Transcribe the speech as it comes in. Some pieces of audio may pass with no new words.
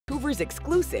Hoover's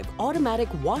exclusive automatic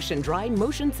wash and dry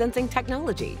motion sensing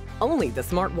technology. Only the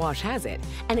SmartWash has it,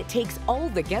 and it takes all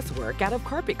the guesswork out of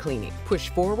carpet cleaning. Push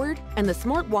forward, and the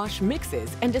SmartWash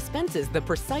mixes and dispenses the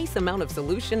precise amount of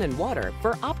solution and water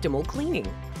for optimal cleaning.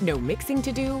 No mixing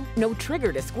to do, no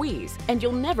trigger to squeeze, and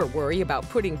you'll never worry about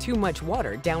putting too much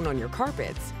water down on your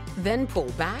carpets. Then pull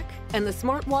back, and the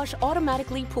SmartWash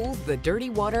automatically pulls the dirty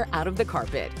water out of the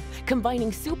carpet,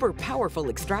 combining super powerful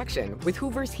extraction with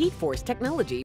Hoover's HeatForce technology.